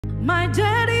My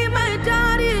daddy,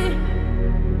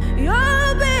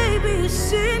 your baby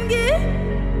singing.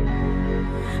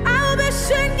 I'll be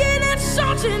singing and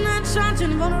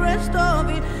chanting for the rest of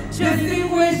it.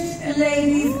 Distinguished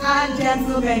ladies and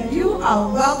gentlemen, you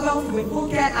are welcome to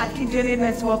Funke Akindele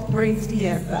Network Praise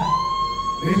Fiesta.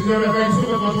 Ladies and gentlemen, thank you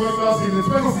so much for joining us in the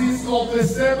 26th of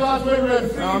December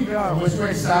 2023. We're so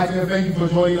excited. Thank you for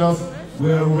joining us.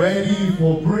 We're ready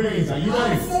for praise. Are you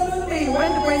ready? Absolutely.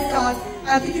 When the praise starts,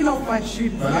 I'm picking up my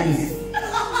shoes. My name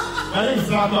is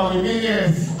Zlatan.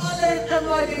 Yes. Hello,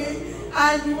 everybody.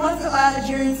 And we want to urge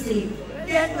you to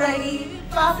get ready,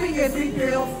 fasten your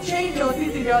seatbelt, change your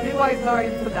seat if your neighbor is not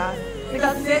into that.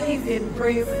 Because today is in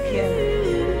Praise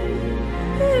Fiesta.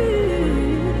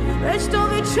 Rest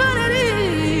of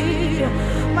eternity,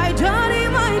 my daddy,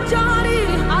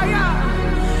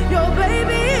 your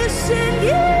baby is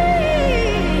singing.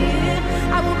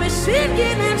 I will be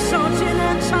singing and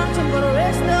chanting for the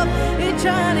rest of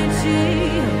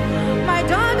eternity. My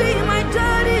daddy,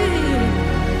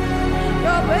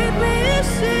 your baby is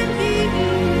singing.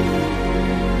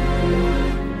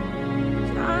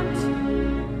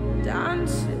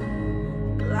 Dancing,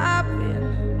 clapping,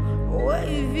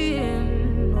 waving.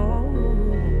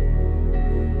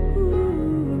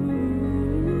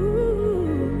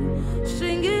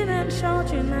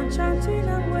 Shouting and chanting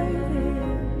and waving.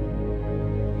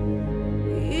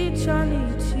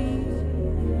 Eternity.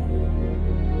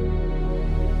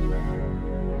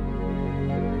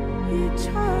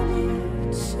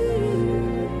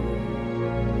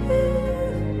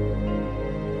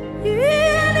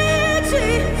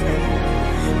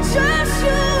 Just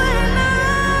you and I.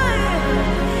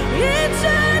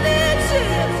 Eternity.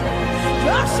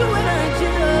 Just you and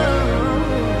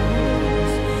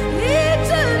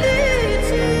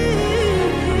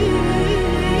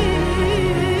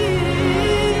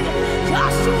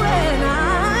I.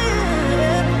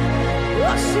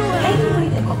 Anyway,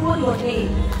 they call your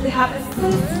name. We have a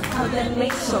sense of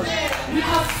condemnation. You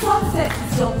have success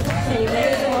with your portion in the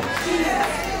name of Jesus.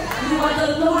 You are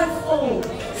the Lord's own,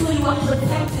 so you are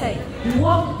protected. You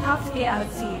walk without fear.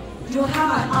 You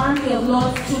have an army of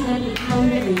Lord's children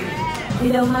behind you.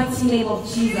 In the mighty name of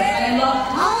Jesus. And Lord,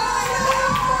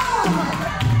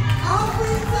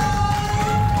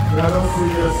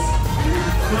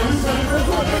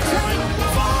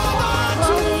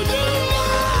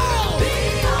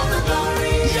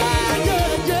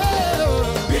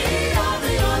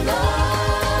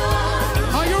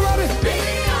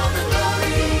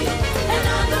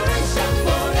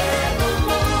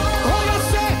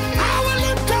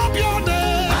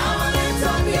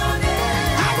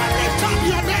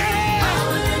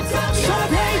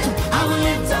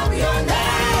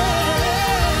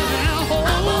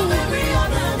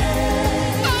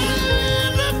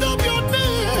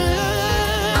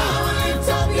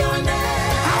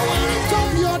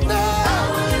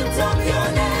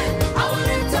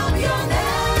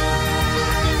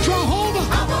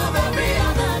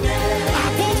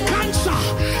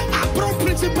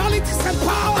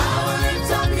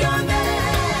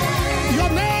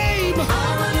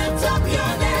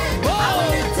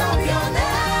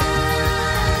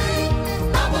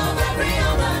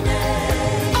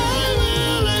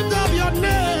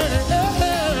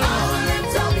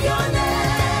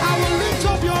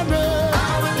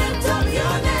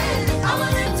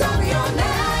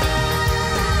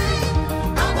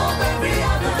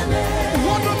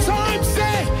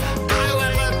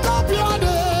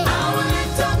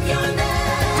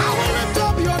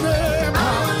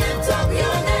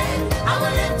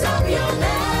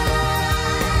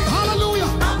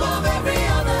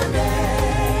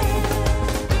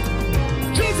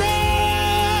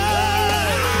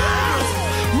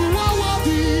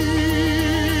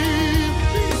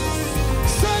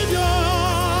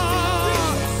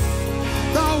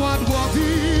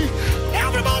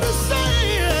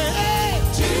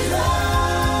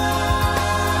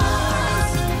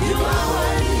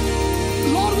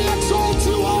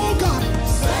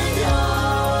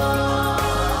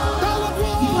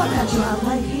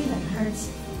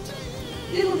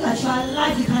 that you are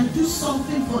alive, you can do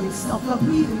something for yourself. You're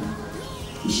breathing.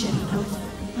 You share it out.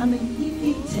 I mean,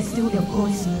 living testimony of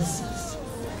God's mercies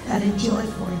that enjoy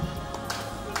forever.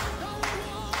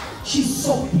 She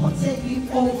supported me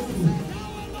all through.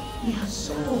 We are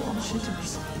so unsure to be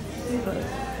something.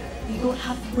 You don't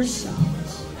have mercy on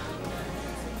us.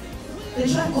 The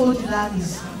track called the land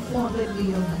is 400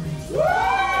 million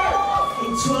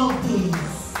in 12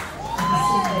 days.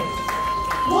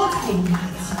 One thing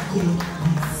that you did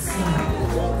is